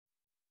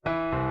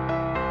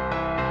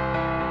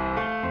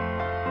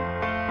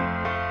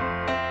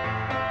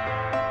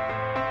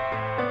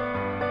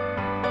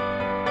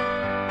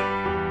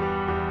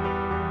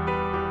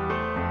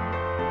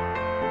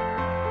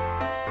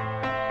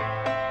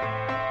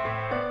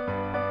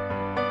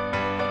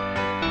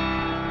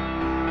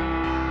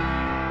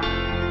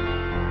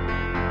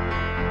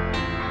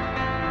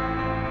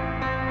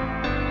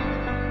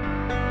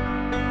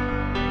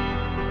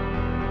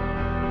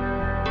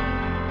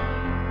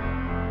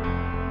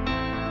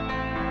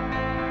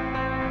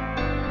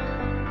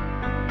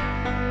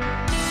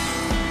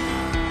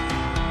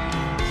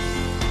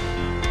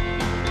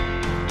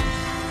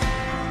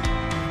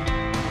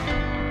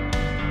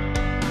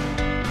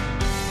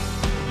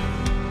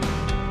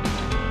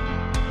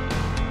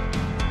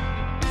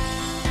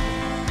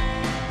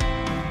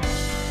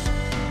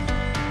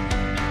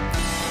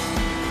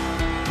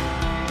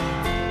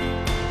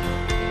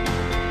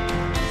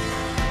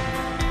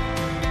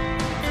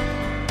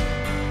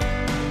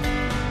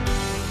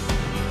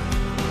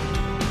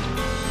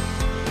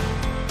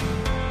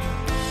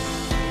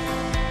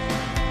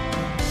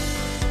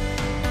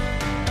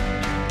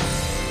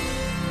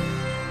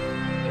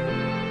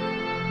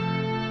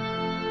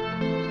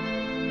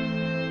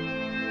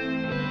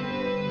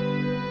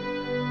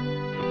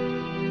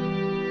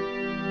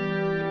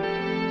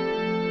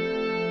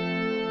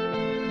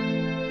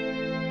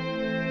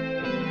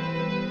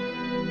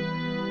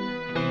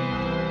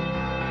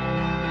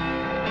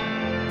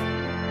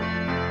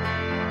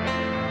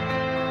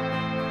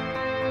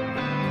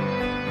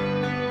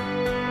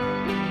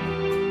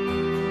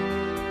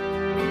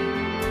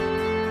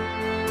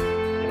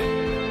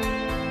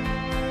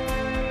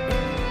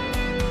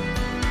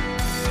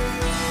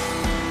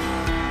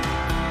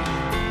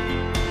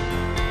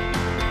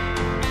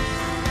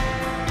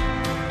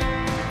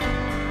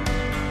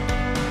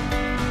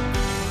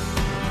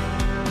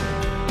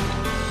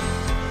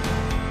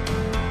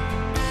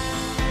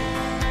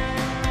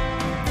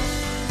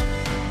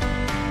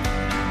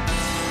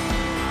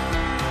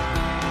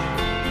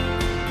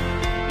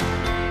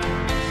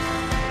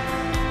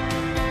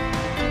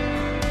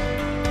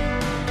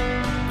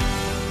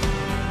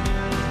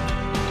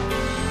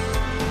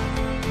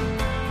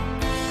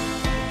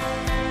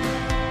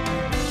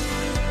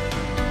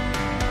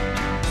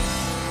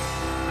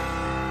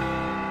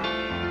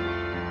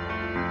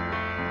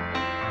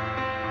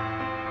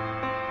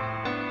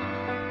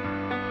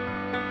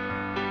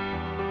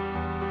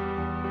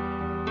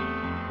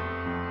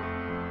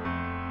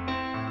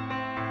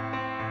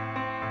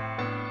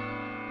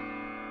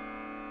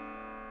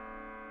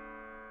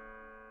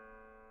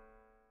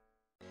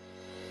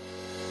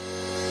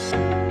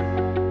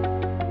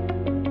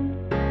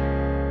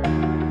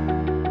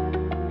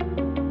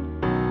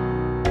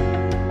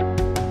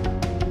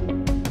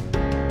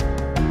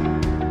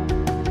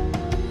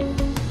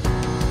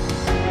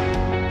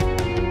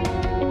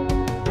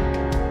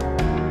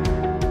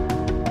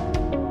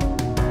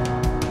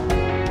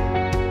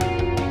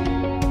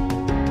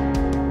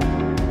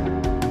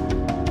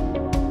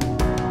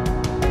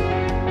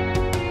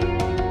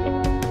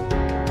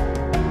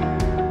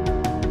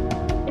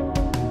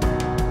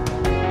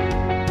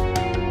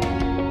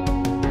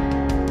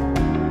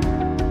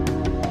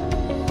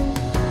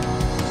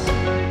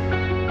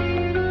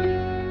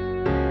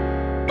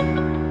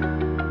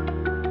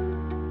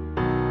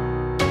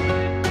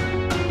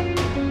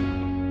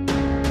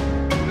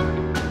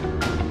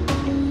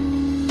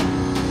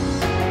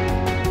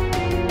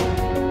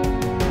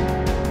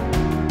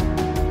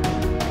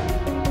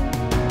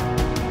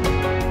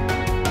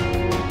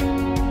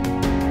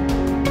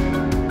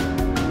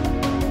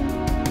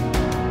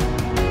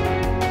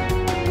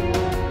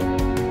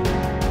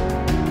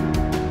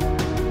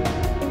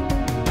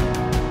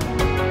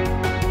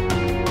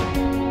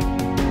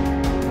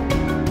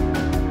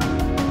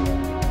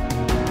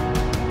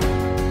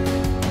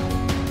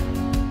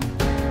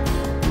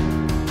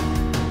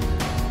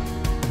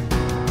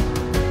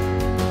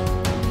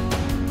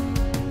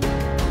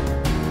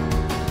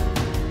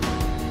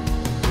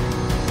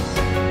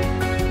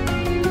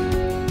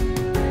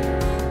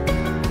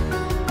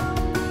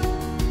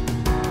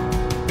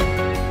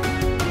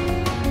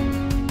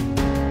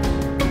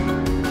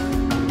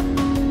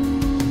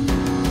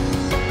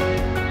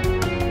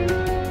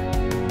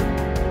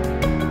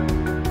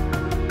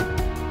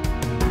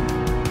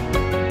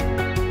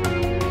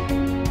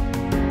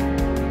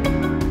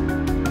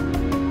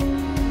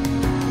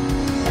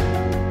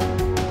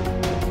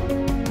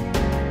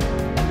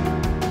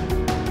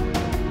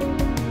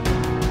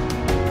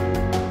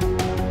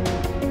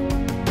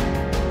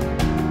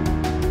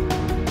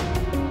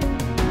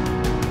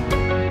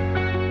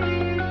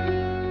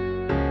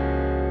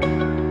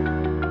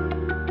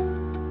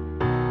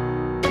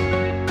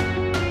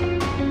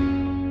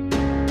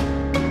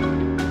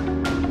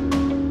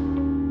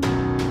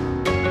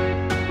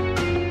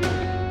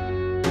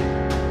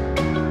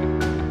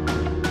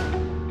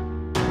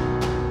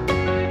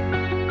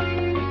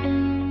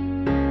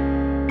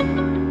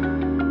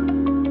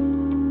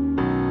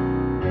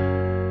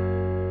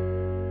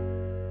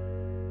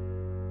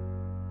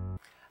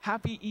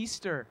Happy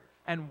Easter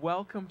and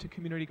welcome to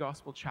Community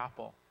Gospel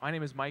Chapel. My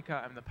name is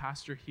Micah. I'm the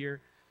pastor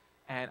here,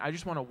 and I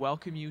just want to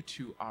welcome you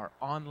to our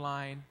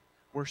online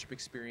worship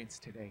experience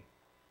today.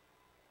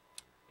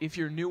 If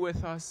you're new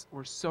with us,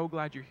 we're so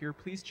glad you're here.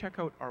 Please check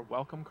out our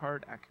welcome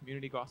card at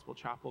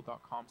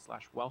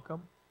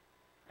communitygospelchapel.com/welcome,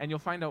 and you'll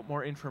find out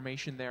more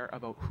information there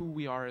about who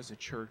we are as a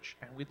church,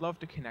 and we'd love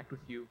to connect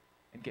with you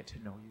and get to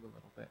know you a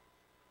little bit.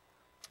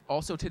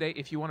 Also today,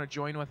 if you want to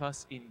join with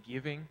us in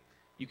giving,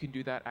 you can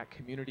do that at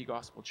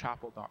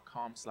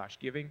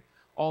communitygospelchapel.com/giving.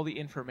 All the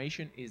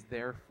information is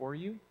there for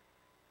you.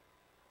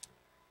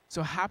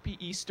 So happy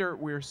Easter.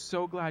 We're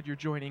so glad you're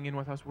joining in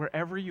with us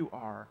wherever you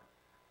are.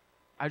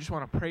 I just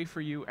want to pray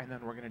for you, and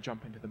then we're going to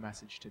jump into the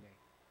message today.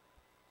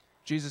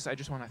 Jesus, I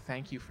just want to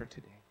thank you for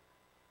today.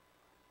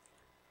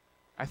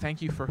 I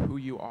thank you for who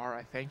you are.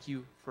 I thank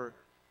you for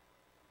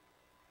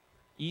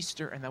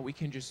Easter and that we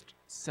can just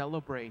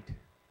celebrate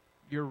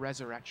your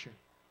resurrection.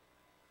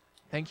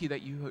 Thank you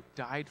that you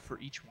died for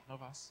each one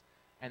of us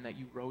and that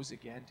you rose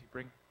again to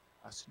bring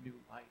us new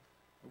life,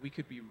 that we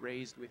could be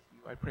raised with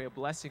you. I pray a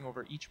blessing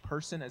over each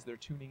person as they're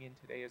tuning in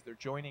today, as they're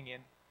joining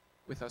in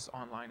with us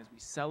online, as we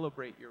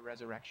celebrate your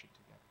resurrection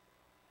together.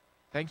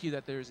 Thank you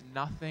that there's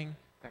nothing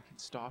that can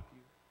stop you,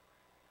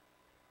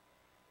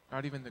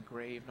 not even the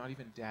grave, not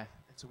even death.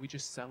 And so we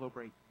just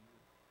celebrate you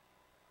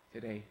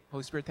today.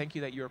 Holy Spirit, thank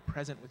you that you're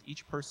present with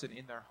each person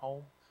in their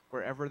home,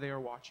 wherever they are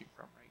watching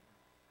from right now.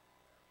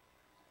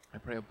 I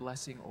pray a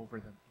blessing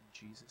over them in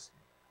Jesus'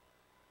 name.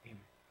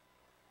 Amen.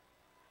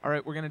 All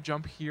right, we're going to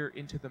jump here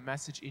into the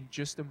message in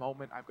just a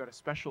moment. I've got a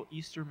special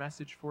Easter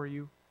message for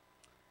you,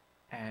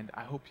 and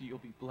I hope you'll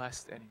be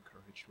blessed and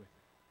encouraged with it.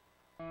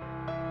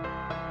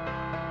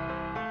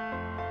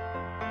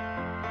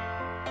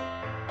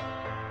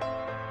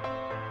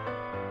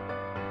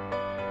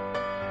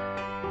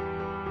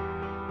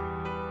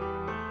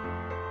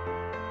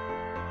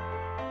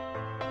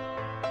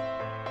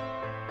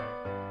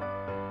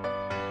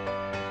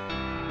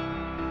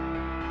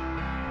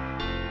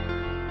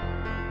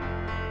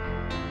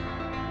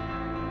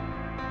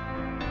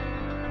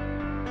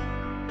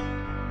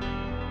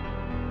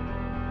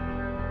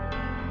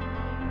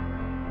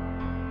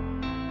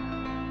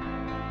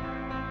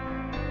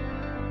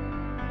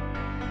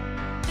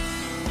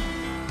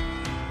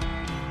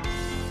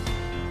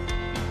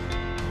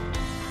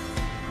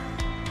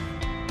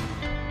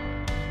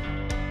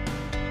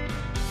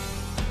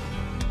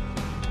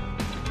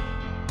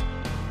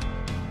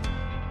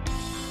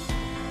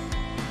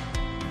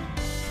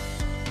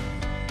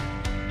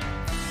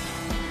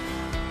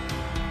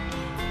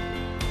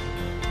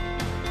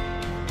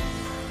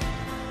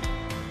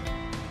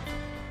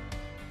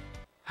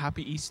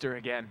 Happy Easter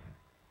again.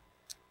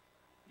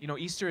 You know,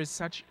 Easter is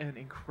such an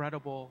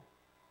incredible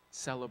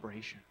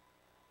celebration.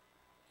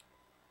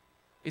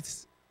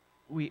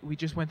 We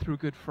just went through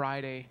Good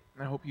Friday,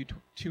 and I hope you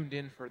tuned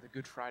in for the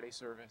Good Friday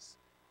service.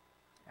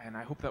 And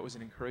I hope that was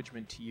an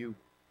encouragement to you.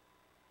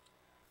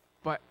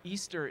 But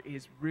Easter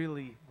is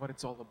really what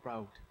it's all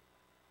about.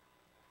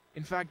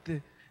 In fact,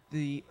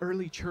 the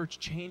early church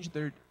changed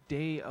their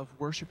day of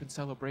worship and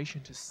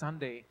celebration to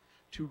Sunday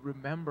to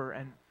remember,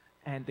 and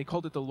they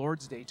called it the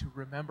Lord's Day, to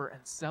remember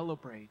and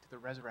celebrate the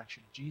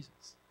resurrection of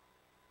Jesus.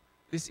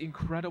 This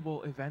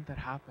incredible event that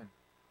happened.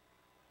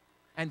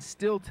 And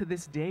still to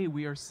this day,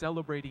 we are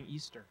celebrating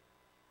Easter.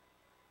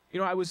 You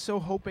know, I was so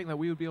hoping that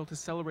we would be able to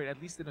celebrate,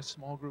 at least in a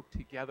small group,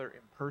 together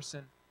in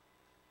person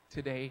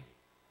today.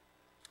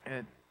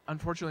 And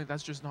unfortunately,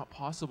 that's just not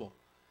possible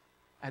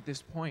at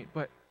this point.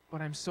 But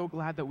I'm so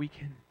glad that we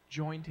can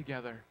join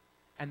together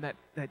and that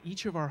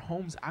each of our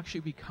homes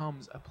actually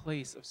becomes a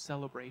place of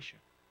celebration.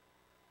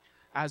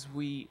 As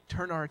we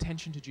turn our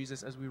attention to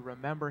Jesus, as we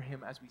remember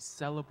him, as we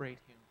celebrate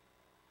him.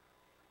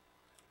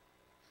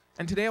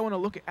 And today I want to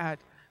look at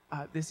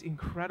this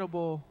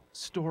incredible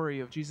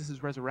story of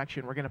Jesus'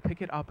 resurrection. We're going to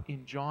pick it up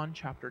in John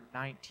chapter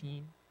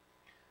 19,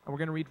 and we're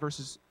going to read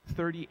verses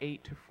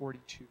 38 to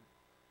 42.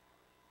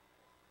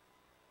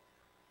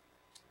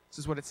 This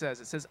is what it says.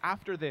 It says,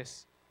 "After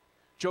this,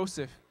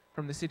 Joseph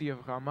from the city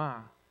of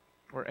Ramah,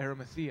 or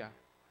Arimathea,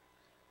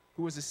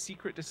 who was a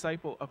secret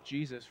disciple of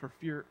Jesus for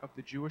fear of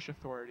the Jewish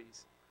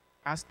authorities,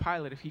 asked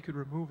Pilate if he could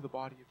remove the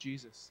body of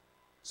Jesus.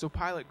 So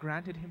Pilate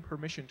granted him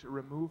permission to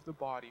remove the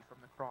body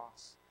from the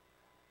cross.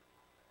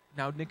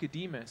 Now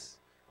Nicodemus,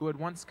 who had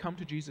once come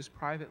to Jesus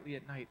privately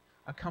at night,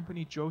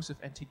 accompanied Joseph,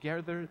 and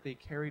together they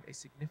carried a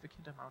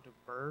significant amount of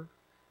myrrh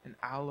and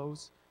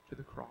aloes to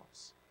the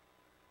cross.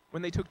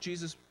 Then they took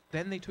Jesus'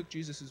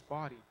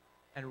 body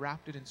and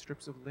wrapped it in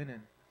strips of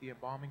linen with the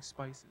embalming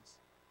spices,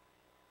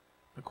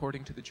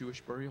 according to the Jewish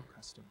burial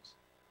customs.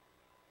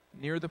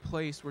 Near the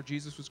place where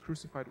Jesus was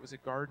crucified was a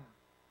garden,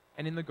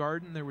 and in the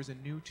garden there was a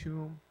new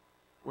tomb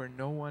where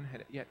no one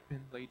had yet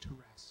been laid to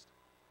rest.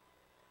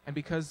 And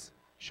because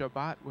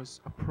Shabbat was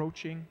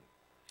approaching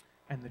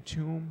and the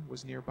tomb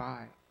was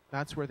nearby,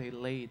 that's where they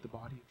laid the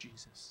body of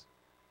Jesus."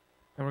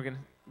 And we're going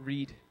to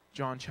read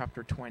John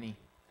chapter 20.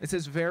 It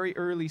says, "Very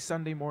early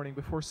Sunday morning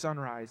before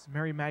sunrise,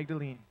 Mary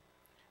Magdalene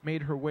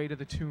made her way to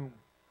the tomb.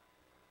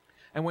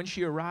 And when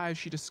she arrived,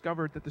 she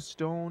discovered that the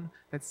stone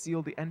that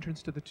sealed the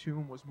entrance to the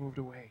tomb was moved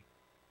away.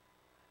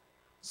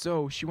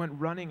 So she went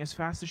running as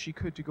fast as she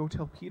could to go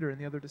tell Peter and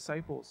the other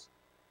disciples,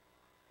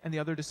 and the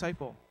other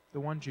disciple, the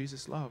one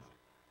Jesus loved.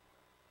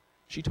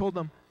 She told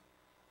them,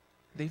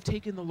 "They've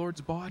taken the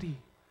Lord's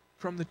body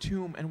from the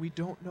tomb, and we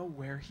don't know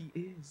where he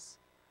is."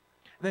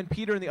 And then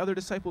Peter and the other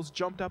disciples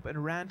jumped up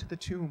and ran to the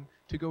tomb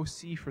to go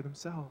see for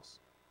themselves.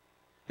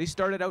 They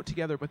started out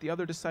together, but the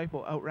other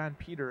disciple outran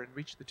Peter and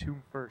reached the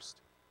tomb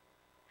first.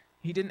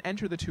 He didn't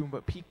enter the tomb,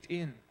 but peeked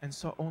in and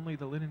saw only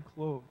the linen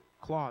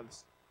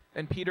cloths.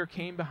 Then Peter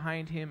came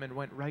behind him and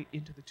went right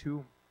into the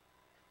tomb.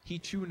 He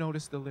too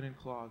noticed the linen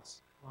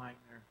cloths lying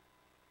there,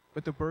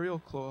 but the burial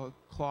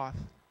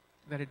cloth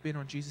that had been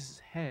on Jesus'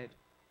 head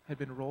had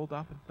been rolled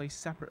up and placed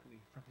separately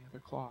from the other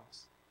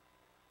cloths.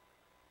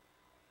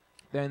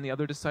 Then the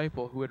other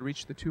disciple, who had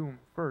reached the tomb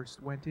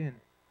first, went in,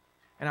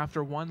 and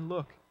after one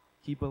look,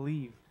 he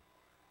believed.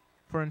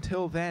 For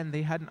until then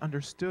they hadn't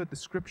understood the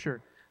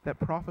scripture that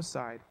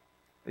prophesied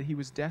that he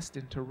was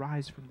destined to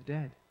rise from the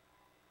dead.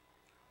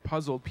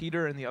 Puzzled,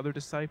 Peter and the other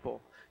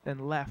disciple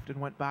then left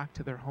and went back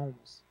to their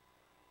homes.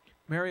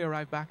 Mary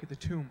arrived back at the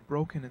tomb,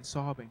 broken and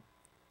sobbing.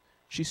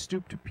 She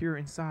stooped to peer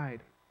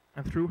inside,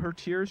 and through her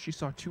tears she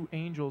saw two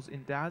angels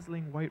in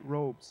dazzling white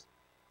robes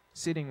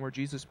sitting where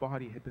Jesus'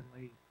 body had been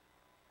laid,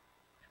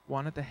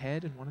 one at the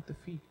head and one at the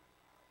feet.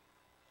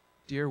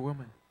 "Dear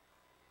woman,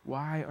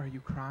 why are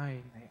you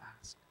crying?" they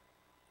asked.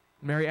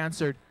 Mary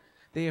answered,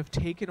 "They have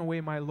taken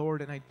away my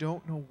Lord, and I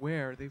don't know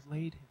where they've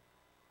laid him."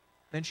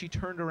 Then she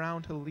turned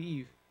around to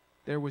leave.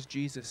 There was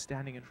Jesus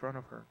standing in front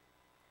of her,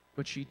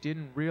 but she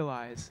didn't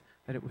realize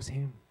that it was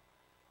him.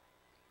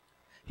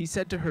 He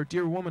said to her,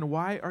 "Dear woman,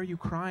 why are you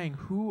crying?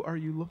 Who are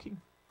you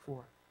looking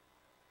for?"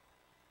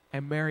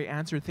 And Mary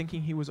answered,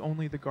 thinking he was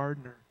only the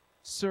gardener,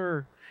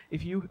 "Sir,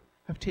 if you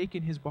have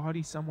taken his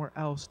body somewhere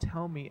else,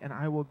 tell me, and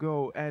I will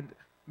go." "And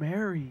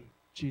Mary,"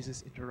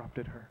 Jesus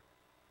interrupted her.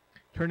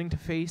 Turning to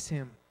face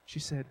him, she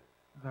said,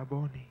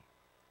 "Rabboni,"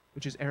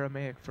 which is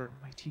Aramaic for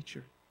 "my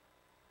teacher."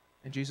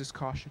 And Jesus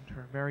cautioned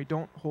her, "Mary,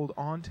 don't hold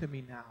on to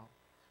me now,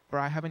 for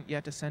I haven't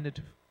yet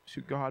ascended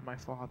to God my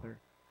Father.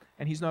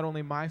 And he's not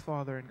only my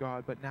Father and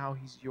God, but now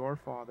he's your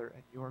Father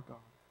and your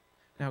God.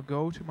 Now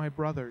go to my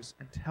brothers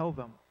and tell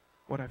them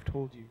what I've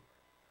told you,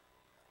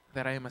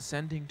 that I am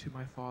ascending to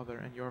my Father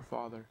and your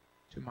Father,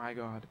 to my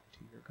God and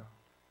to your God."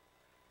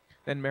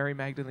 Then Mary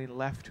Magdalene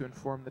left to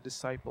inform the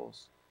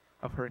disciples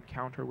of her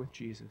encounter with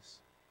Jesus.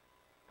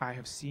 "I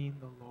have seen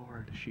the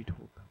Lord," she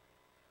told them.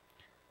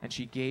 And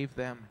she gave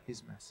them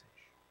his message.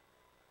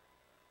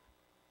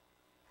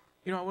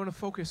 I want to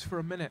focus for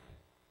a minute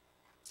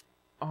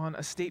on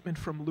a statement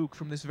from Luke,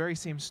 from this very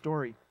same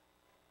story.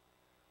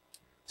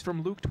 It's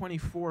from Luke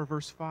 24,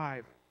 verse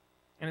 5.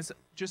 And it's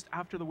just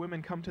after the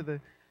women come to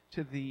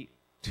the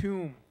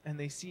tomb and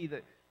they see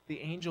that the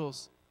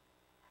angels.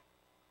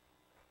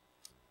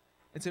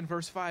 It's in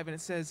verse 5, and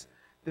it says,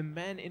 "The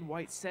men in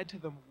white said to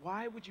them,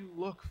 'Why would you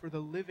look for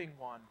the living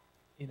one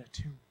in a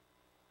tomb?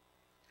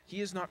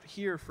 He is not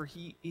here, for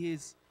he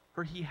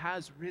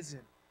has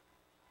risen.'"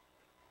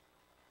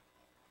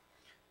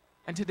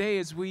 And today,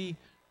 as we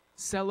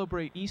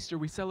celebrate Easter,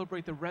 we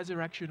celebrate the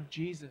resurrection of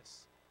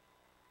Jesus.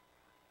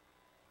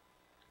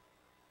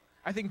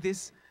 I think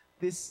this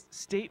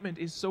statement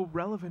is so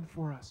relevant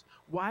for us.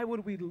 Why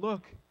would we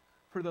look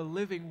for the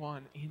living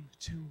one in the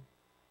tomb?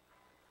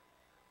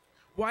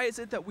 Why is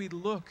it that we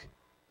look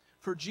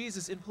for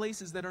Jesus in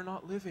places that are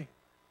not living?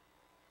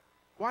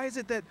 Why is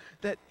it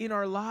that in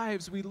our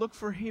lives we look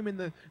for him in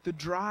the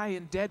dry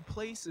and dead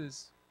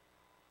places?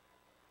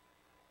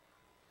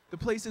 The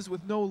places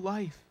with no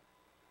life.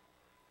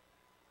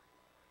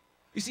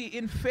 You see,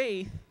 in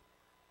faith,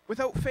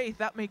 without faith,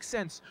 that makes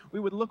sense. We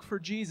would look for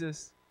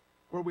Jesus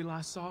where we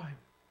last saw him.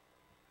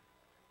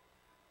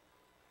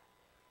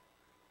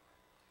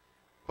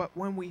 But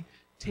when we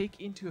take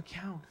into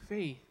account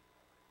faith,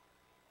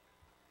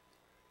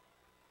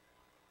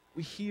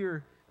 we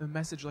hear the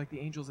message like the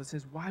angels that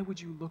says, "Why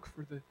would you look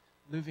for the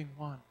living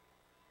one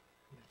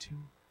in a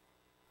tomb,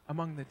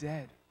 among the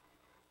dead?"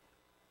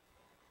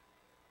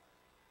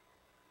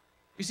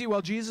 You see,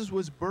 while Jesus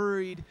was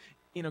buried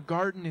in a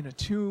garden, in a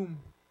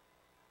tomb,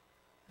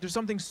 there's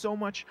something so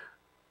much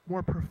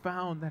more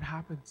profound that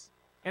happens.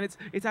 And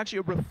it's actually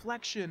a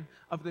reflection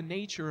of the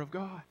nature of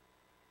God.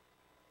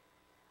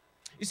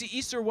 You see,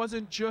 Easter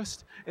wasn't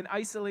just an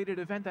isolated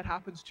event that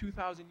happened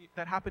 2,000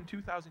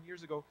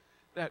 years ago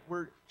that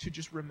we're to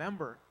just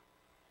remember,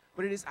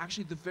 but it is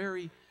actually the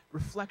very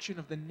reflection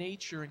of the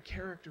nature and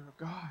character of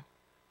God.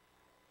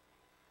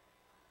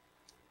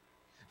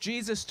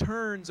 Jesus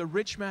turns a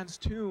rich man's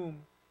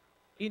tomb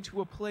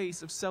into a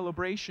place of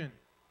celebration.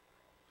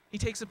 He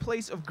takes a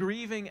place of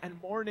grieving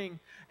and mourning,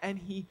 and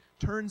he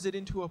turns it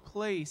into a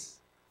place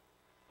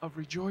of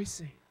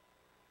rejoicing.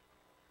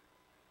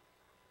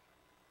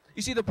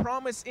 You see, the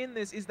promise in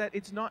this is that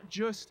it's not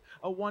just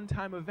a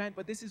one-time event,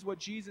 but this is what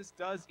Jesus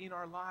does in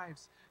our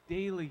lives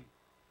daily.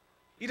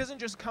 He doesn't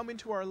just come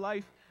into our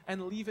life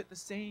and leave it the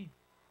same.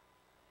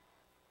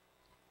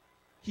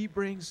 He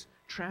brings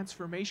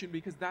transformation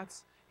because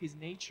that's his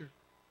nature.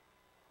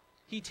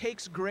 He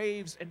takes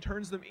graves and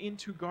turns them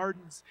into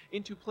gardens,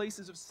 into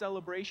places of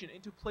celebration,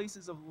 into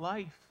places of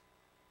life.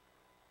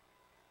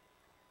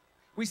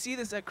 We see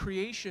this at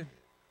creation.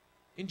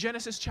 In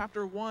Genesis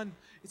chapter 1,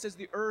 it says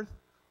the earth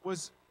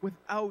was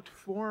without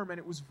form and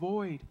it was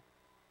void.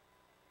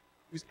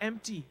 It was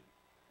empty.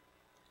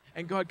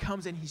 And God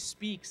comes and he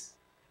speaks.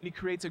 And he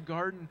creates a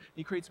garden.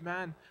 He creates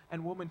man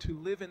and woman to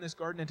live in this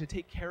garden and to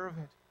take care of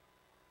it.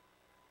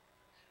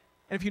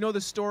 And if you know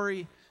the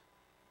story,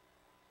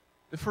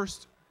 the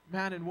first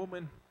man and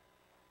woman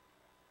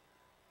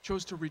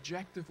chose to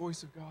reject the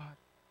voice of God,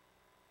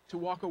 to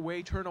walk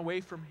away, turn away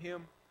from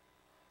him.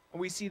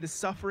 And we see the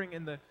suffering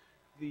and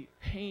the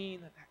pain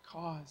that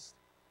caused.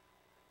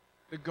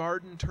 The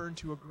garden turned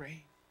to a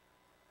grave,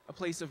 a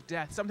place of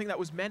death, something that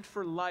was meant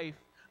for life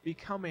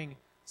becoming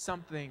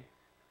something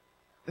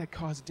that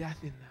caused death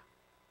in them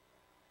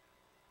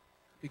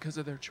because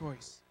of their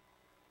choice.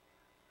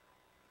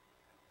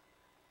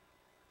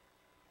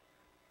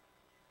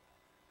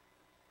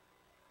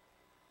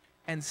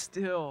 And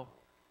still,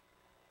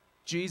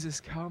 Jesus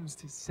comes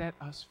to set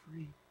us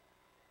free.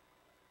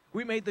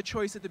 We made the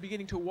choice at the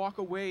beginning to walk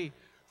away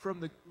from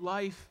the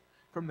life,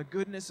 from the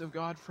goodness of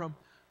God, from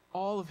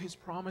all of his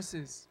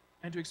promises,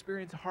 and to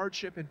experience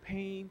hardship and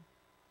pain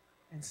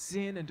and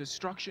sin and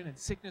destruction and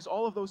sickness,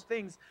 all of those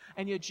things.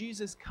 And yet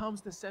Jesus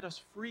comes to set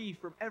us free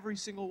from every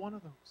single one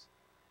of those.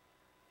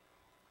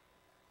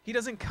 He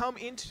doesn't come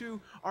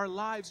into our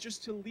lives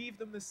just to leave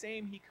them the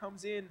same. He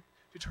comes in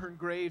to turn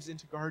graves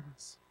into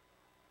gardens.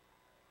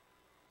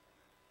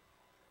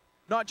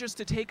 Not just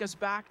to take us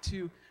back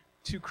to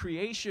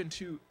creation,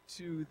 to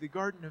the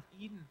Garden of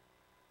Eden,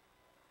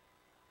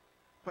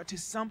 but to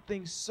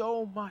something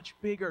so much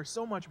bigger,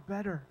 so much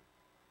better.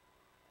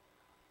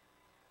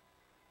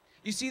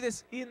 You see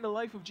this in the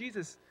life of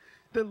Jesus.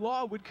 The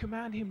law would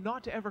command him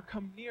not to ever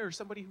come near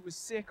somebody who was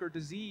sick or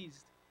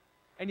diseased.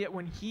 And yet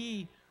when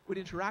he would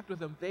interact with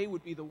them, they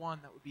would be the one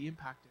that would be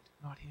impacted,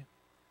 not him.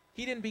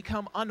 He didn't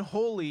become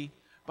unholy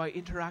by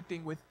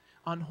interacting with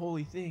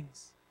unholy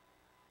things.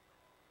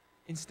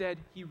 Instead,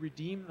 he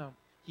redeemed them,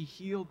 he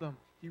healed them,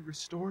 he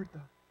restored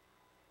them.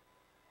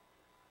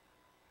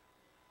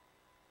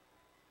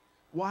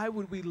 Why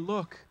would we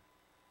look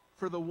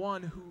for the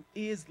one who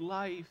is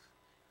life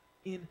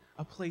in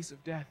a place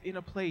of death, in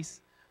a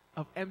place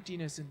of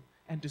emptiness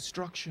and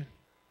destruction?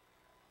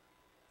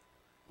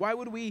 Why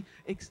would we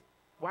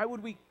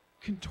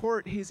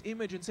contort his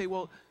image and say,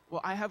 well,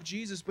 I have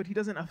Jesus, but he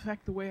doesn't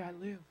affect the way I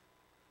live?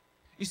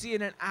 You see,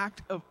 in an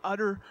act of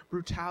utter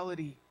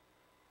brutality,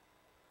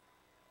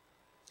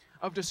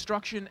 of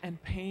destruction and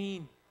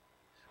pain,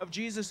 of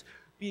Jesus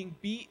being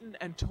beaten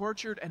and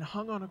tortured and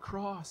hung on a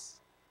cross,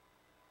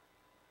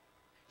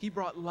 he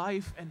brought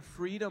life and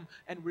freedom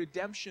and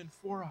redemption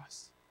for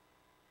us.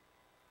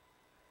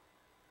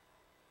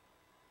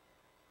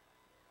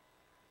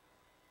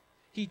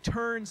 He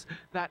turns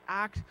that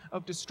act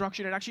of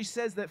destruction. It actually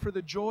says that for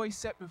the joy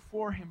set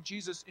before him,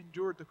 Jesus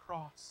endured the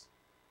cross.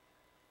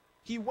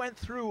 He went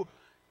through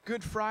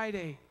Good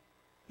Friday.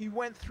 He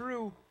went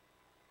through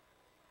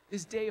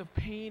this day of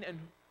pain and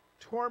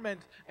torment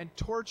and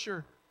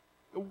torture,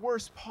 the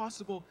worst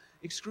possible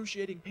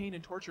excruciating pain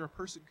and torture a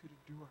person could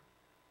endure.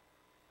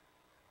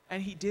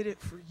 And he did it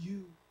for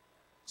you,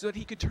 so that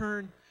he could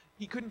turn,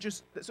 he couldn't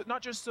just, so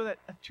not just so that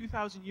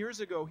 2,000 years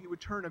ago he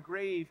would turn a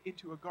grave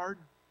into a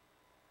garden,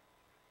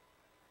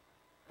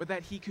 but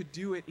that he could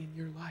do it in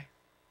your life.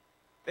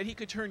 That he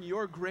could turn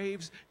your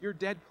graves, your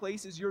dead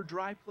places, your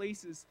dry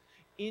places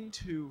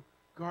into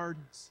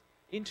gardens,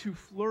 into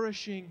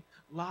flourishing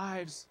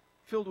lives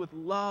filled with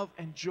love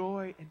and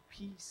joy and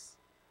peace.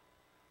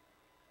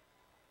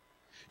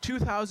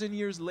 2,000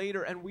 years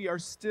later, and we are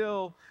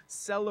still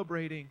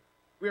celebrating.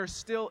 We are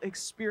still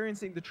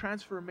experiencing the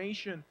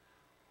transformation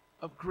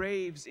of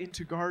graves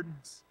into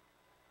gardens.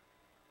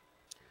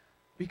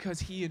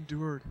 Because he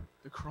endured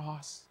the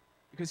cross.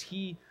 Because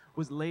he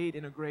was laid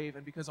in a grave,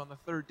 and because on the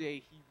third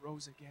day he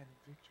rose again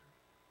in victory.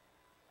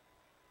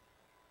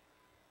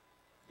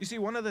 You see,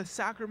 one of the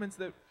sacraments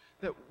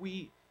that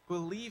we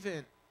believe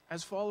in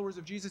as followers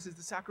of Jesus is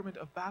the sacrament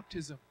of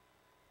baptism.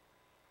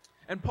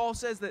 And Paul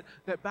says that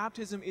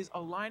baptism is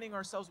aligning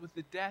ourselves with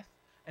the death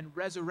and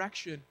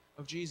resurrection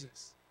of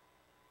Jesus.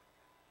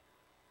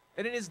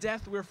 That in his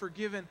death we're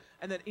forgiven,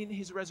 and that in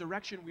his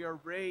resurrection we are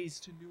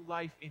raised to new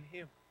life in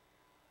him.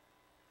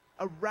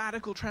 A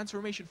radical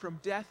transformation from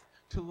death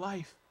to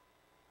life.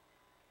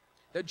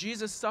 That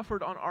Jesus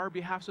suffered on our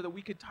behalf so that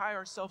we could tie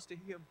ourselves to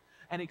him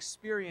and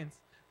experience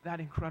that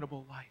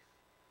incredible life.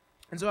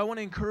 And so I want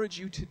to encourage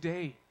you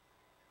today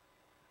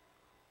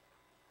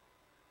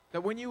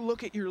that when you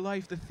look at your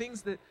life, the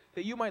things that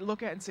you might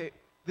look at and say,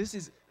 this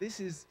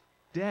is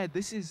dead,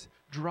 this is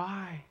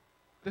dry,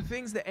 the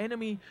things the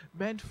enemy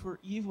meant for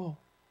evil,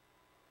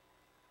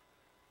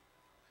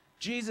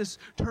 Jesus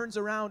turns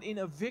around in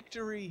a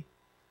victory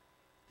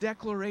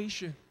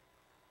declaration.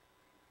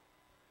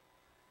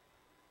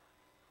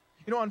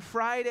 You know, on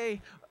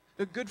Friday,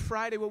 the Good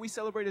Friday, what we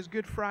celebrate as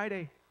Good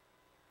Friday,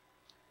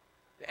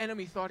 The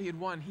enemy thought he had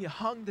won. He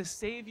hung the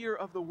Savior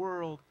of the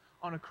world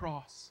on a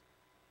cross,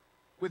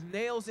 with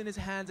nails in his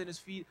hands and his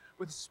feet,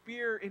 with a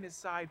spear in his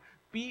side,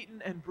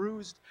 beaten and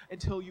bruised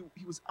until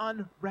he was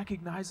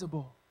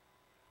unrecognizable.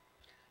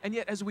 And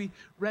yet, as we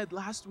read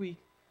last week,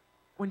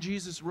 when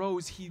Jesus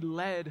rose, he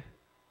led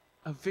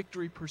a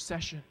victory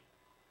procession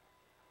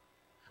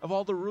of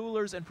all the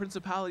rulers and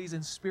principalities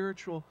and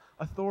spiritual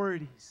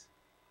authorities.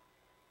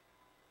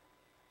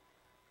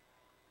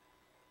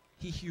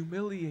 He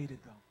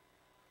humiliated them.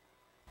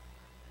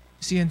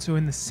 See, and so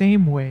in the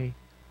same way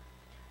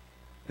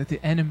that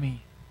the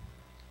enemy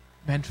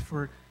meant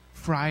for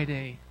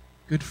Friday,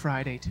 Good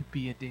Friday, to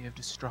be a day of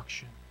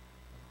destruction,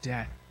 of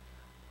death,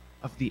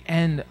 of the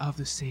end of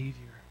the Savior,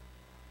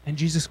 and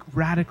Jesus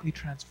radically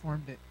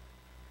transformed it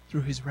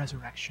through his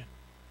resurrection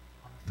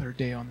on the third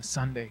day, on the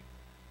Sunday.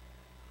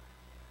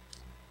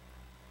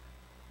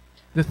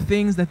 The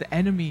things that the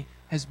enemy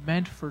has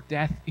meant for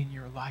death in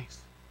your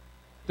life,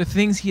 the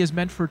things he has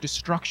meant for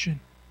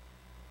destruction,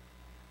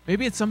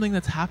 maybe it's something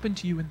that's happened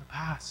to you in the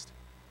past.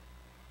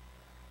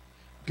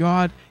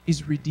 God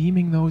is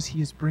redeeming those.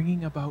 He is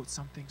bringing about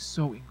something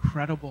so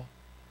incredible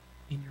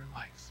in your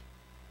life.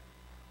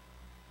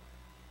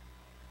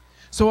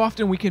 So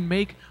often we can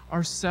make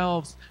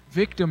ourselves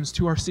victims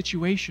to our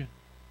situation.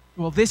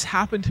 Well, this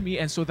happened to me,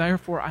 and so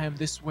therefore I am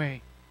this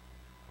way.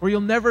 Or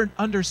you'll never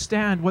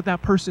understand what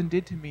that person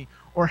did to me,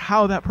 or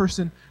how that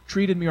person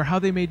treated me, or how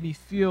they made me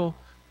feel.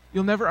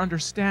 You'll never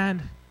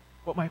understand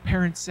what my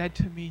parents said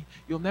to me.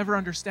 You'll never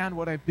understand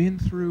what I've been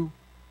through.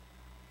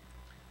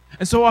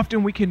 And so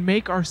often we can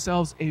make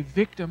ourselves a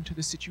victim to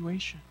the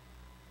situation.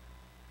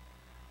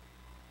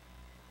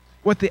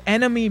 What the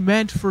enemy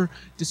meant for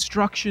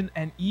destruction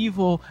and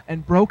evil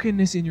and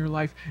brokenness in your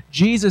life,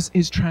 Jesus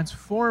is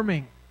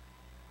transforming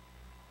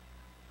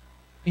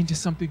into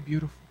something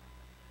beautiful.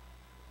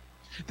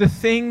 The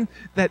thing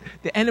that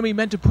the enemy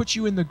meant to put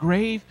you in the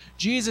grave,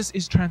 Jesus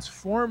is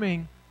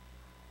transforming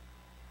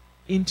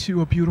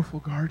into a beautiful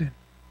garden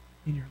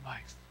in your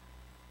life.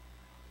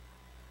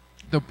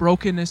 The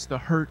brokenness, the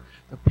hurt,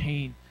 the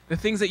pain, the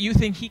things that you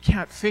think he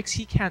can't fix,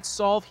 he can't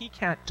solve, he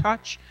can't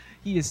touch,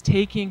 he is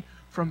taking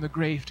from the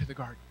grave to the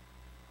garden.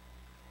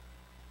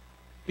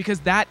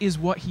 Because that is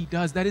what he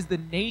does. That is the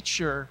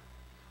nature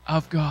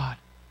of God.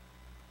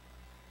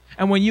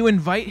 And when you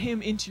invite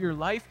him into your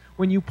life,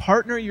 when you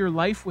partner your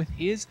life with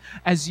his,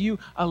 as you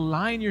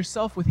align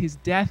yourself with his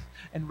death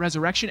and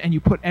resurrection, and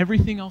you put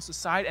everything else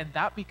aside, and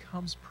that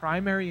becomes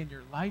primary in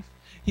your life,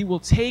 he will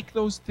take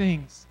those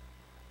things,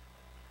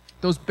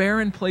 those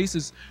barren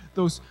places,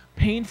 those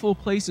painful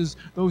places,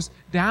 those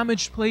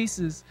damaged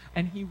places,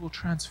 and he will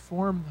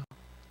transform them.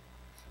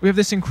 We have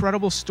this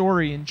incredible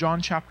story in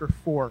John chapter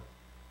 4.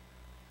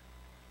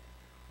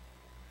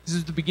 This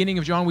is the beginning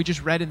of John. We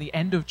just read in the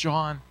end of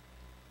John.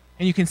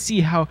 And you can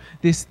see how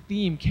this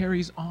theme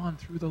carries on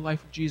through the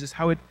life of Jesus,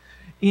 how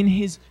in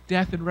his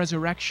death and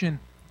resurrection,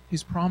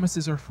 his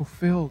promises are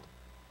fulfilled.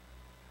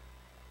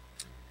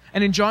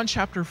 And in John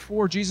chapter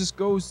 4, Jesus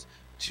goes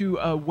to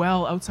a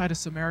well outside a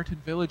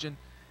Samaritan village,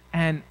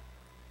 and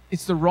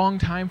it's the wrong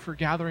time for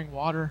gathering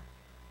water.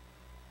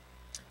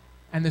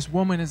 And this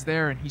woman is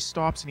there, and he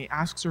stops and he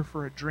asks her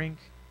for a drink.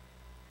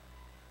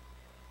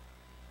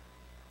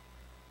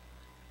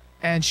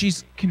 And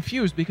she's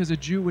confused because a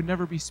Jew would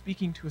never be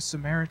speaking to a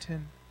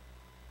Samaritan.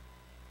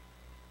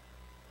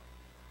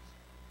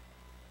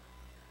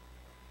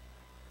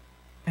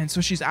 And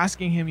so she's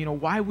asking him,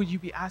 why would you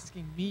be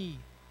asking me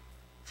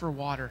for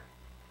water?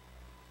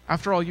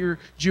 After all, you're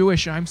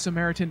Jewish, I'm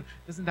Samaritan.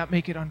 Doesn't that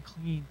make it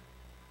unclean?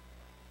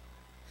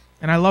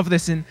 And I love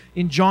this in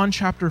John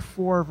chapter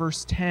 4,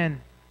 verse 10.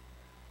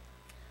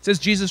 It says,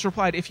 Jesus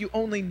replied, "If you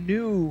only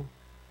knew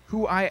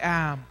who I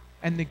am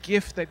and the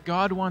gift that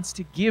God wants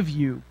to give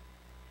you,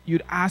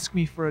 you'd ask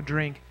me for a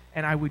drink,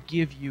 and I would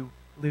give you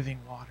living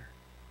water."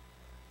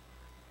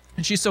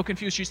 And she's so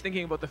confused. She's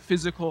thinking about the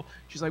physical.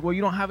 She's like, well,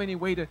 you don't have any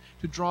way to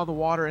draw the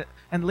water.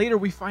 And later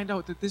we find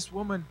out that this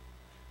woman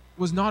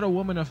was not a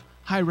woman of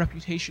high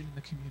reputation in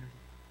the community.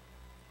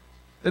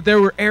 That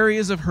there were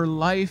areas of her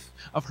life,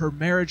 of her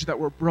marriage, that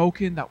were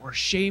broken, that were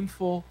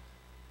shameful,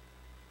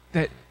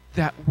 that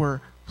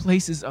were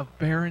places of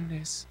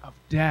barrenness, of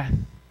death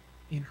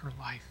in her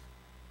life.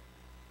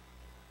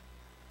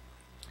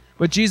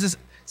 But Jesus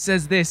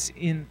says this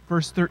in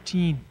verse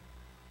 13.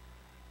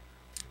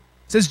 It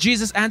says,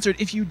 Jesus answered,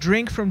 "If you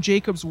drink from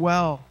Jacob's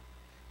well,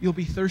 you'll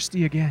be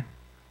thirsty again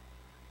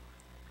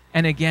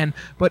and again.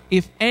 But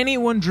if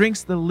anyone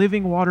drinks the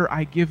living water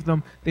I give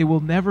them, they will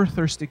never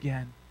thirst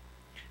again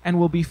and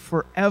will be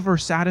forever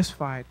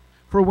satisfied.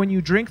 For when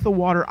you drink the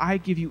water I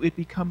give you, it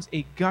becomes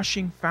a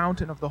gushing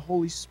fountain of the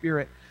Holy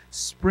Spirit,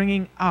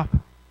 springing up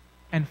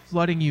and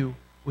flooding you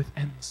with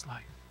endless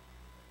life."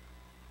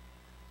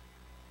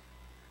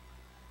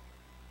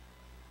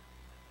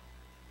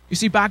 You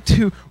see, back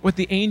to what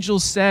the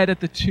angels said at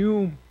the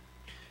tomb,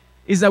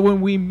 is that when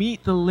we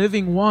meet the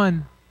living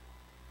one,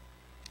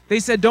 they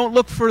said,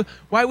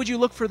 why would you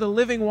look for the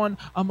living one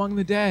among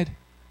the dead?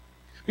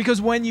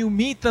 Because when you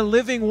meet the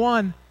living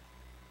one,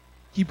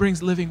 he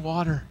brings living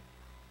water.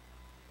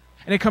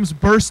 And it comes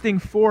bursting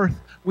forth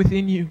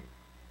within you.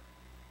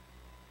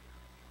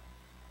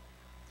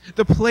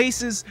 The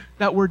places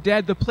that were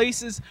dead, the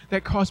places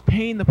that cause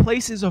pain, the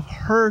places of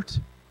hurt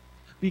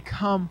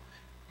become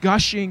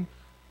gushing,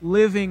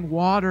 living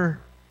water.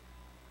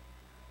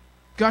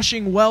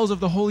 Gushing wells of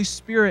the Holy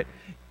Spirit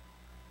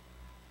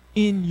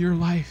in your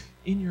life,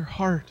 in your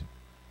heart.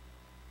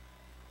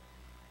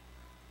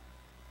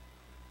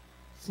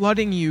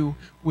 Flooding you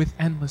with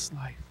endless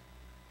life.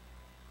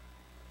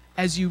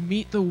 As you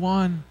meet the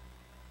one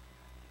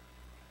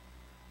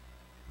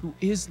who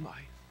is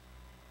life,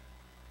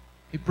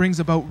 it brings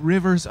about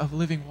rivers of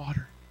living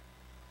water.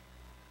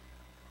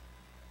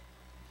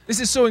 This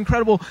is so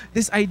incredible,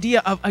 this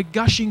idea of a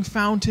gushing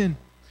fountain.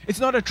 It's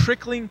not a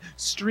trickling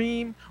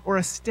stream or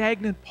a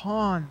stagnant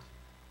pond,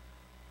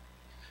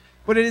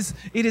 but it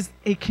is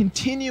a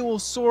continual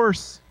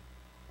source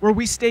where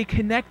we stay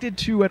connected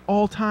to at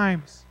all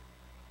times.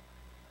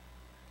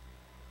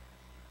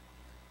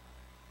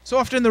 So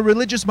often the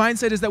religious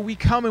mindset is that we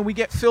come and we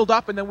get filled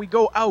up and then we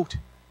go out.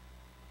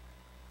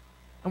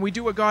 And we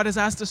do what God has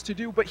asked us to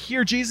do. But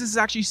here Jesus is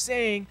actually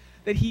saying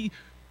that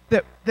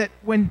that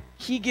when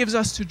He gives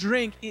us to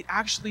drink, it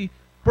actually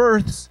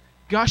births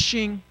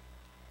gushing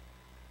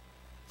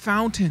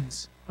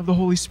fountains of the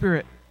Holy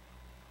Spirit,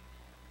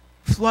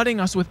 flooding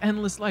us with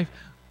endless life,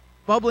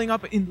 bubbling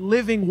up in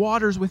living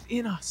waters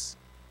within us.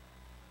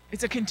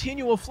 It's a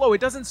continual flow.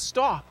 It doesn't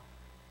stop.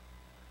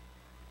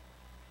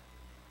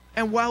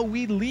 And while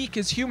we leak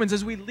as humans,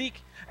 as we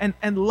leak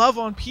and love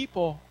on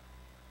people,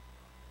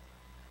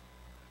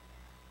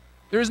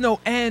 there is no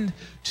end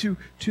to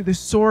the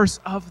source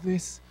of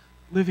this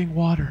living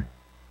water.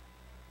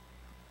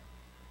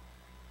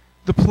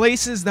 The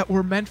places that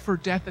were meant for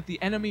death, that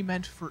the enemy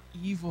meant for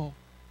evil,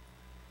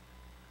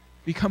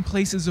 become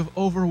places of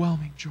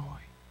overwhelming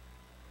joy.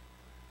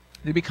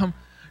 They become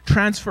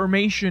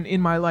transformation in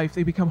my life.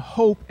 They become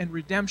hope and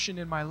redemption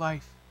in my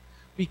life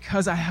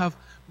because I have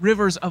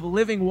rivers of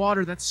living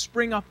water that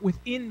spring up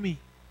within me.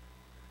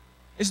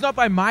 It's not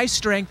by my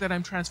strength that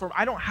I'm transformed.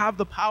 I don't have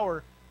the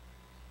power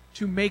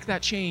to make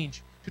that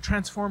change, to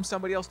transform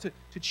somebody else,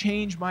 to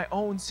change my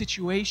own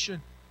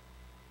situation.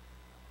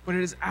 But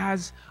it is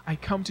as I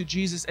come to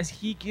Jesus, as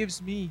He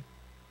gives me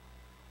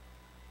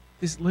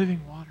this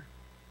living water,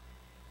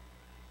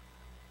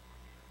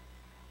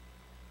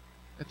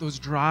 that those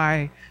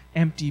dry,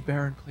 empty,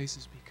 barren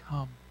places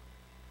become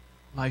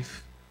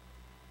life,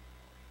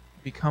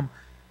 become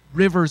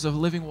rivers of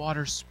living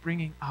water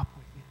springing up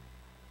within me.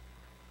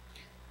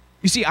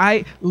 You see,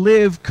 I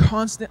live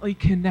constantly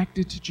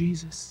connected to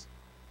Jesus,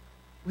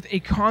 with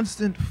a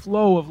constant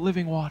flow of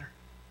living water,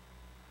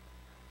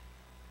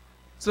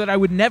 so that I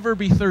would never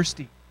be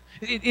thirsty.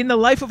 In the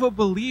life of a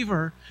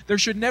believer, there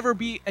should never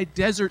be a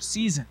desert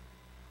season.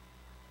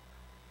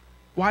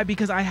 Why?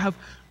 Because I have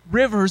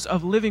rivers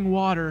of living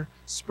water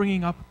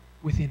springing up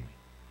within me.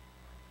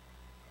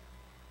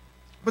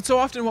 But so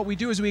often what we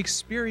do is we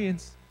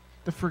experience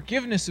the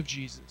forgiveness of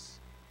Jesus.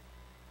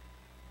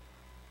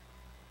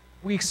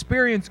 We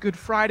experience Good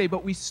Friday,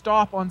 but we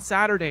stop on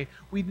Saturday.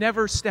 We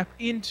never step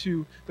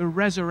into the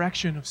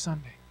resurrection of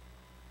Sunday.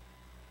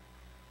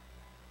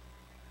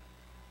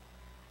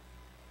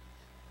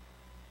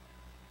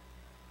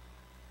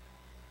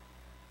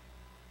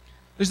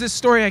 There's this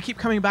story I keep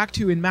coming back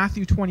to in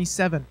Matthew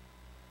 27.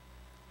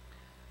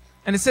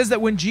 And it says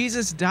that when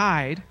Jesus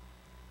died,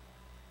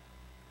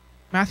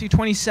 Matthew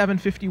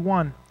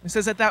 27:51, it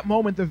says, "At that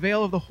moment the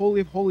veil of the Holy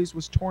of Holies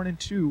was torn in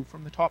two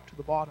from the top to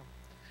the bottom.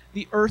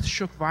 The earth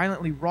shook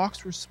violently,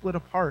 rocks were split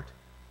apart,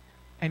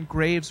 and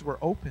graves were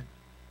opened.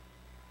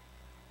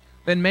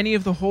 Then many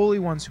of the holy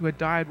ones who had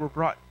died were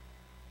brought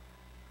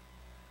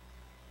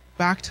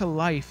back to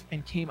life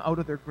and came out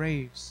of their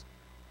graves.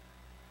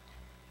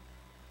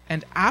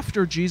 And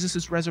after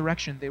Jesus'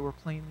 resurrection, they were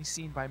plainly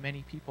seen by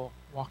many people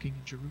walking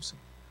in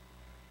Jerusalem."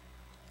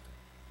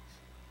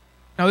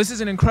 Now, this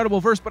is an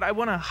incredible verse, but I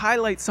want to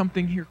highlight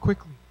something here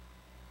quickly,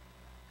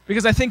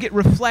 because I think it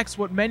reflects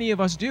what many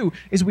of us do,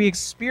 is we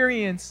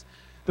experience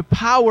the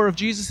power of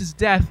Jesus'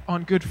 death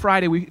on Good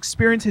Friday. We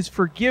experience His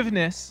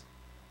forgiveness,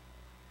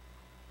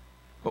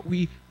 but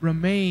we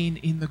remain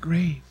in the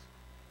grave.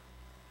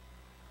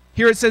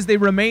 Here it says they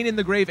remain in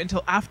the grave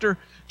until after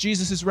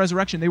Jesus'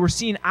 resurrection. They were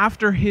seen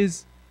after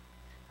His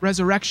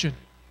resurrection.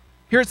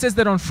 Here it says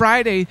that on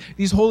Friday,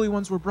 these holy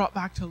ones were brought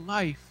back to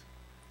life.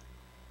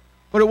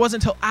 But it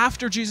wasn't until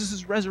after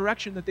Jesus'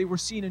 resurrection that they were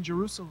seen in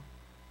Jerusalem.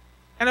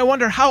 And I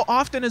wonder, how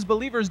often as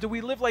believers do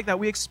we live like that?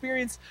 We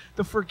experience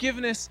the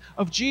forgiveness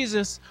of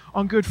Jesus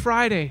on Good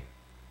Friday,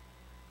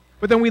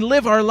 but then we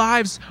live our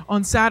lives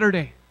on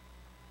Saturday,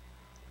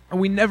 and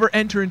we never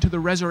enter into the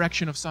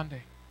resurrection of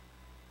Sunday.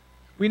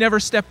 We never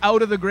step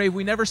out of the grave.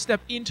 We never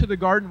step into the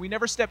garden. We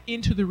never step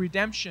into the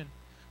redemption,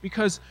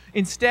 because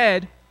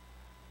instead,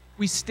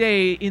 we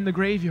stay in the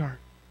graveyard.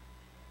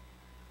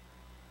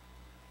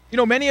 You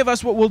know, many of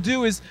us, what we'll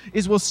do is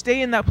we'll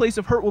stay in that place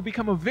of hurt. We'll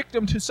become a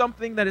victim to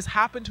something that has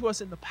happened to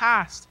us in the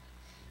past.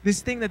 This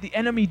thing that the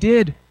enemy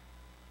did.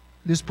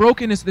 This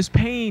brokenness, this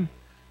pain.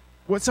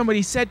 What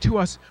somebody said to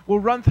us, we'll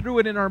run through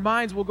it in our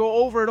minds. We'll go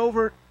over it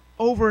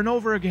over and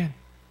over again.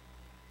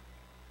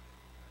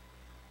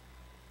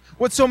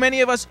 What so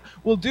many of us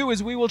will do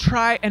is we will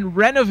try and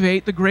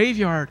renovate the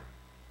graveyard.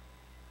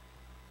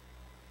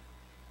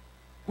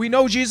 We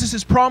know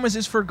Jesus'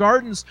 promises for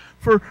gardens,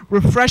 for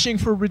refreshing,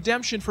 for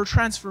redemption, for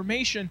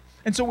transformation.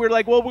 And so we're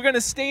like, well, we're going to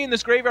stay in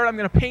this graveyard. I'm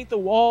going to paint the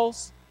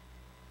walls.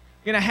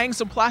 I'm going to hang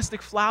some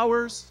plastic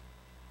flowers.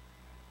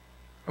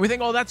 And we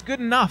think, oh, that's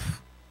good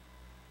enough.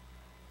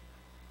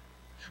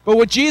 But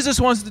what Jesus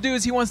wants to do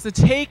is he wants to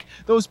take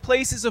those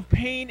places of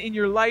pain in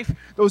your life,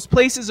 those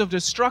places of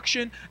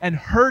destruction and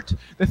hurt,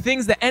 the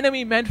things the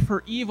enemy meant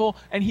for evil,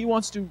 and he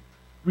wants to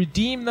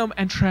redeem them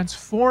and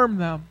transform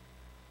them.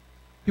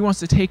 He wants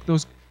to take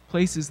those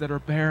places that are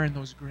barren,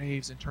 those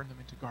graves, and turn them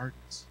into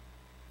gardens.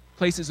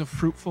 Places of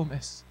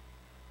fruitfulness.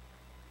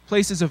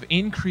 Places of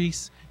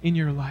increase in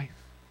your life.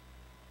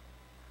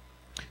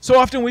 So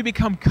often we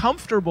become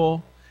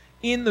comfortable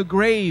in the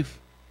grave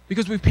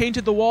because we've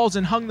painted the walls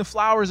and hung the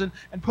flowers and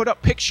put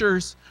up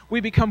pictures.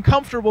 We become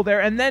comfortable there.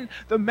 And then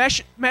the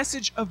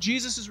message of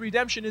Jesus'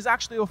 redemption is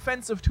actually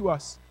offensive to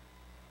us.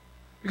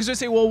 Because we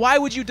say, well, why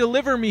would you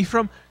deliver me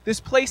from this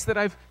place that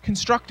I've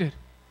constructed?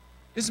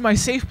 This is my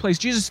safe place.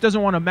 Jesus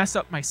doesn't want to mess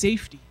up my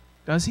safety,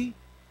 does he? He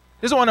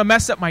doesn't want to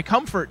mess up my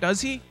comfort,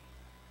 does he?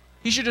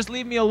 He should just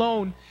leave me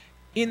alone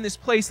in this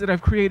place that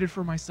I've created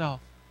for myself.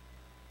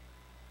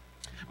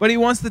 But he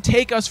wants to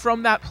take us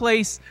from that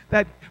place,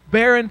 that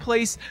barren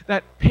place,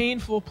 that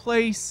painful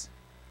place,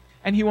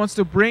 and he wants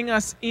to bring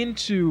us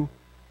into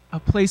a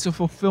place of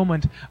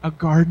fulfillment, a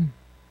garden.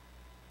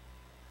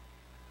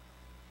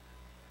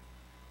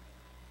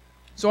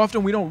 So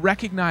often we don't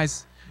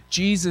recognize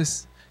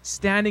Jesus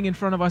standing in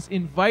front of us,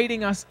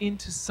 inviting us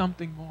into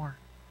something more.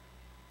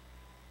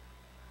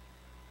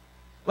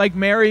 Like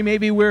Mary,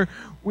 maybe we're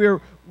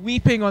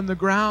weeping on the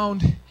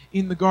ground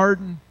in the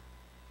garden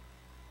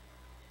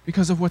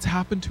because of what's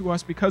happened to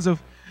us, because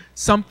of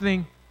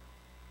something,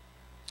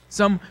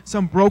 some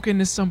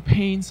brokenness, some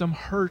pain, some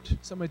hurt,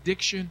 some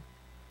addiction.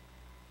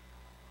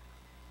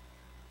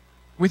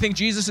 We think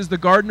Jesus is the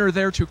gardener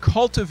there to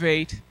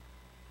cultivate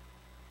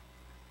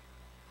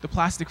the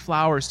plastic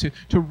flowers,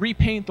 to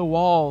repaint the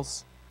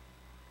walls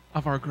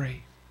of our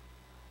grave.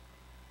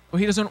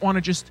 But he doesn't want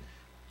to just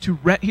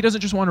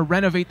want to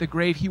renovate the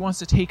grave. He wants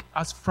to take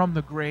us from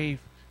the grave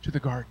to the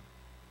garden.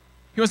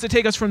 He wants to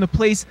take us from the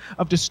place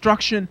of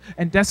destruction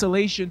and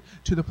desolation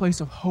to the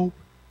place of hope.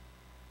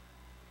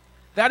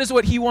 That is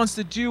what he wants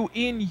to do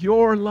in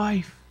your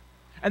life.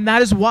 And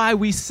that is why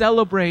we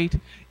celebrate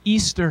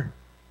Easter.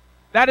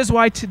 That is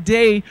why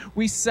today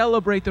we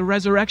celebrate the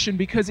resurrection,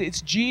 because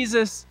it's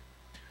Jesus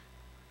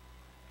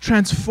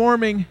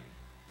transforming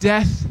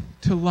death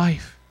to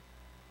life.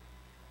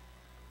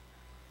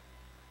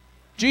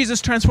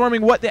 Jesus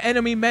transforming what the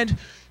enemy meant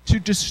to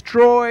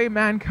destroy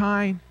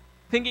mankind,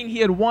 thinking he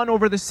had won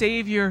over the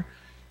Savior,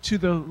 to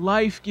the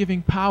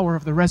life-giving power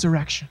of the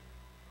resurrection.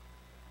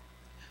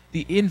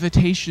 The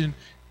invitation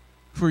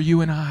for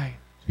you and I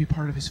to be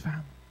part of his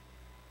family.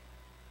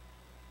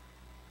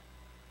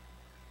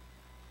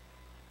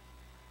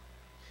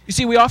 You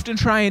see, we often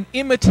try and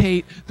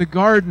imitate the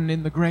garden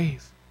in the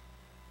grave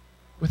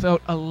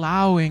without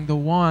allowing the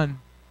one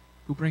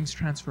who brings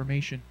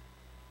transformation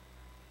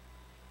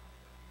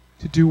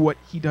to do what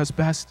he does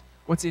best,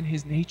 what's in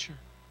his nature.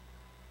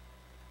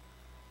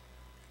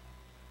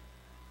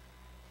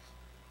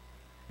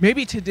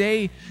 Maybe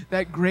today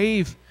that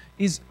grave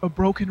is a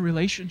broken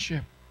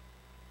relationship.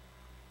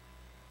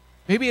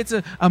 Maybe it's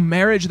a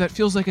marriage that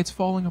feels like it's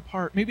falling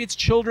apart. Maybe it's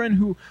children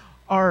who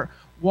are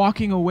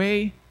walking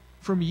away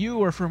from you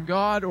or from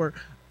God,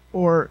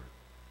 or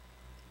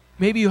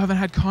maybe you haven't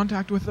had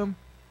contact with them.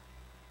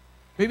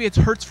 Maybe it's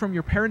hurts from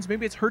your parents.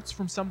 Maybe it's hurts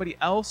from somebody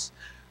else.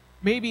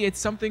 Maybe it's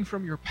something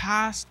from your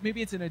past.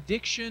 Maybe it's an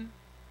addiction.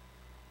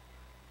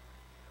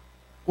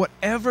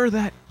 Whatever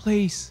that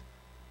place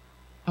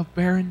of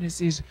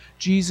barrenness is,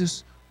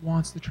 Jesus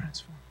wants to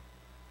transform.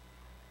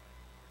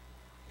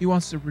 He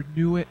wants to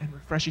renew it and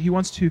refresh it. He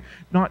wants to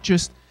not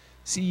just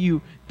see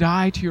you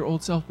die to your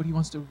old self, but he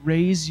wants to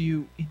raise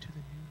you into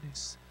the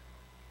newness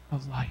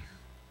of life,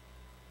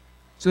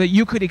 so that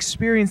you could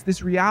experience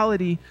this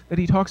reality that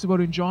he talks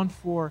about in John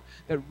 4,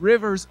 that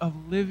rivers of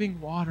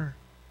living water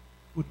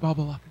would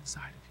bubble up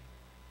inside of you.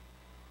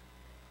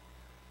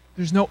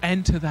 There's no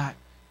end to that.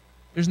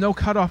 There's no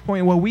cutoff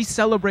point. When we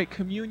celebrate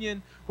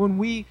communion, when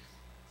we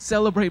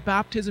celebrate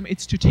baptism,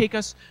 it's to take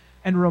us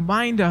and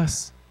remind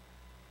us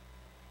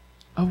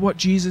of what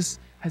Jesus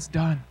has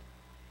done.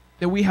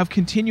 That we have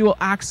continual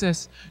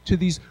access to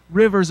these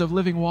rivers of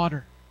living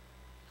water.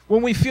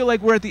 When we feel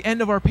like we're at the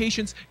end of our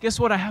patience, guess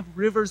what? I have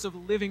rivers of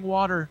living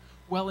water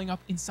welling up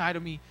inside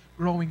of me,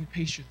 growing in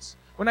patience.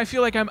 When I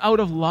feel like I'm out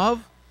of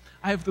love,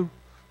 I have the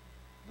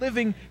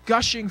living,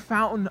 gushing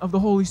fountain of the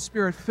Holy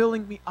Spirit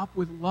filling me up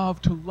with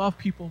love to love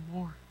people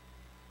more.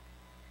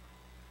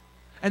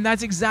 And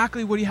that's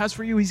exactly what he has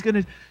for you.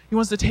 He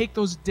wants to take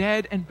those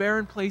dead and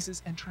barren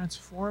places and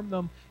transform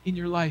them in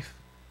your life.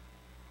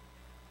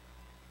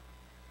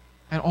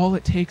 And all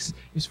it takes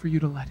is for you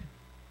to let him.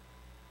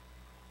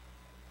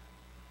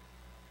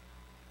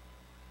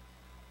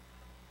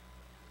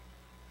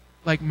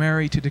 like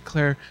Mary, to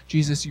declare,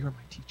 Jesus, you are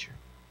my teacher.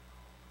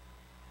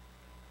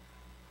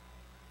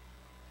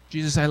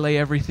 Jesus, I lay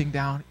everything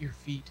down at your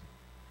feet.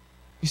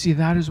 You see,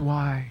 that is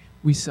why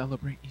we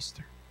celebrate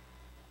Easter.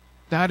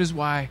 That is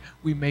why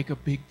we make a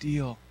big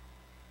deal.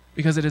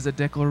 Because it is a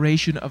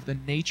declaration of the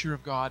nature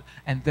of God,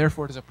 and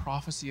therefore it is a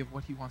prophecy of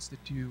what he wants to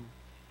do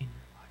in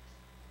your life.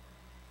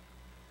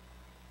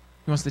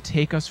 He wants to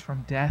take us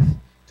from death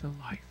to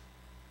life,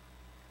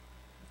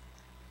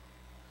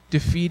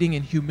 defeating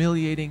and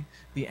humiliating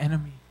the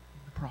enemy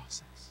in the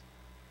process.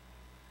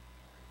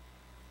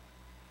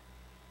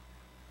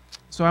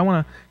 So I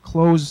want to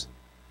close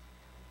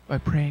by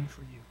praying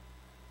for you.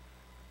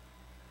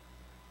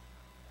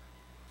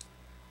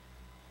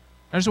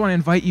 I just want to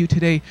invite you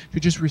today to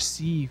just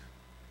receive.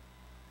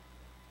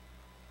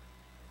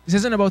 This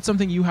isn't about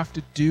something you have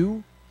to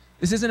do.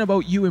 This isn't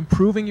about you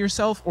improving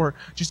yourself or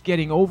just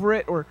getting over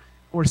it or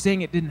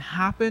saying it didn't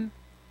happen.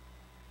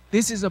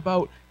 This is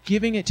about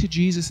giving it to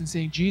Jesus and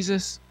saying,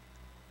 Jesus,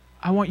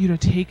 I want you to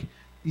take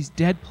these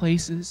dead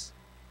places,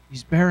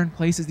 these barren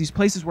places, these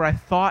places where I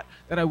thought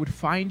that I would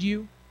find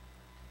you.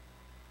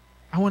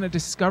 I want to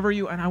discover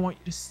you, and I want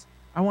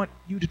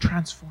you to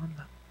transform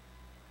them.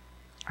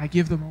 I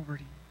give them over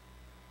to you.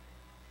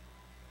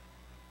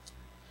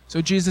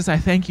 So Jesus, I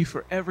thank you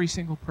for every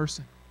single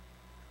person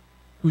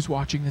who's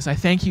watching this. I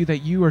thank you that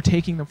you are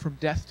taking them from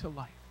death to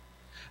life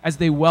as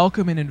they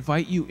welcome and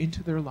invite you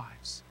into their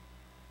lives.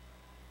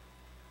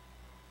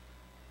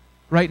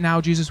 Right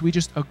now, Jesus, we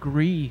just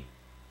agree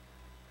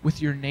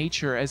with your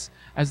nature as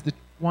the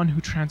one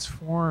who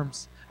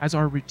transforms, as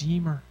our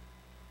Redeemer.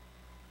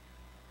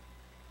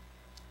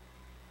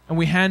 And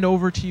we hand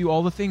over to you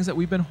all the things that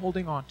we've been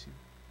holding on to.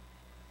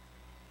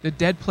 The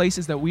dead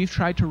places that we've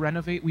tried to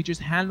renovate, we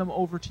just hand them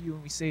over to you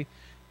and we say,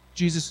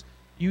 Jesus,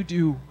 you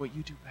do what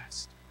you do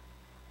best.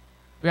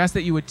 We ask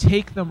that you would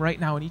take them right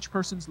now in each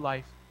person's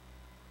life.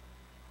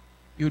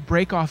 You would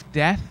break off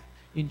death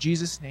in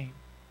Jesus' name.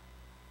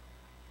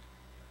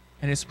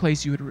 And in its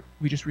place,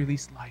 we just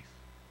release life.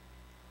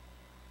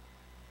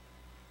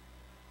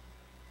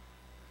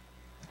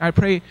 I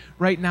pray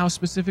right now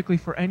specifically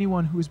for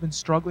anyone who has been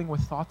struggling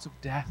with thoughts of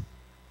death.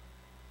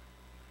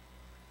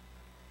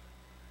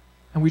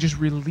 And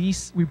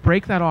we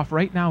break that off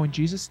right now in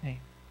Jesus' name.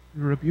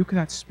 We rebuke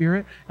that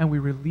spirit and we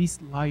release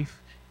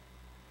life.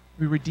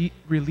 We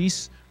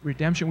release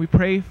redemption. We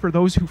pray for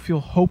those who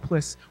feel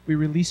hopeless. We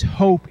release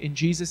hope in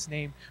Jesus'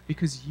 name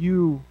because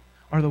you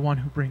are the one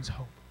who brings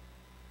hope.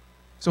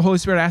 So Holy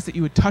Spirit, I ask that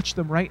you would touch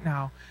them right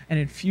now and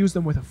infuse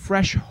them with a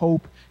fresh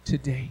hope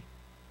today.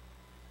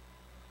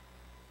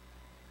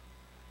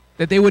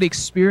 That they would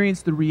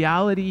experience the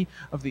reality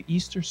of the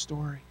Easter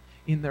story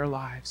in their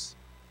lives.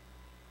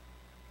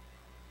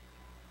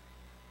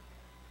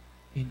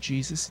 In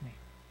Jesus' name,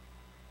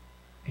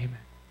 amen.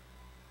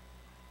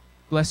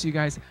 Bless you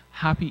guys.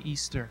 Happy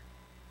Easter.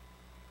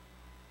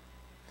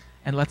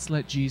 And let's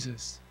let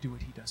Jesus do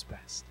what he does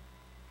best.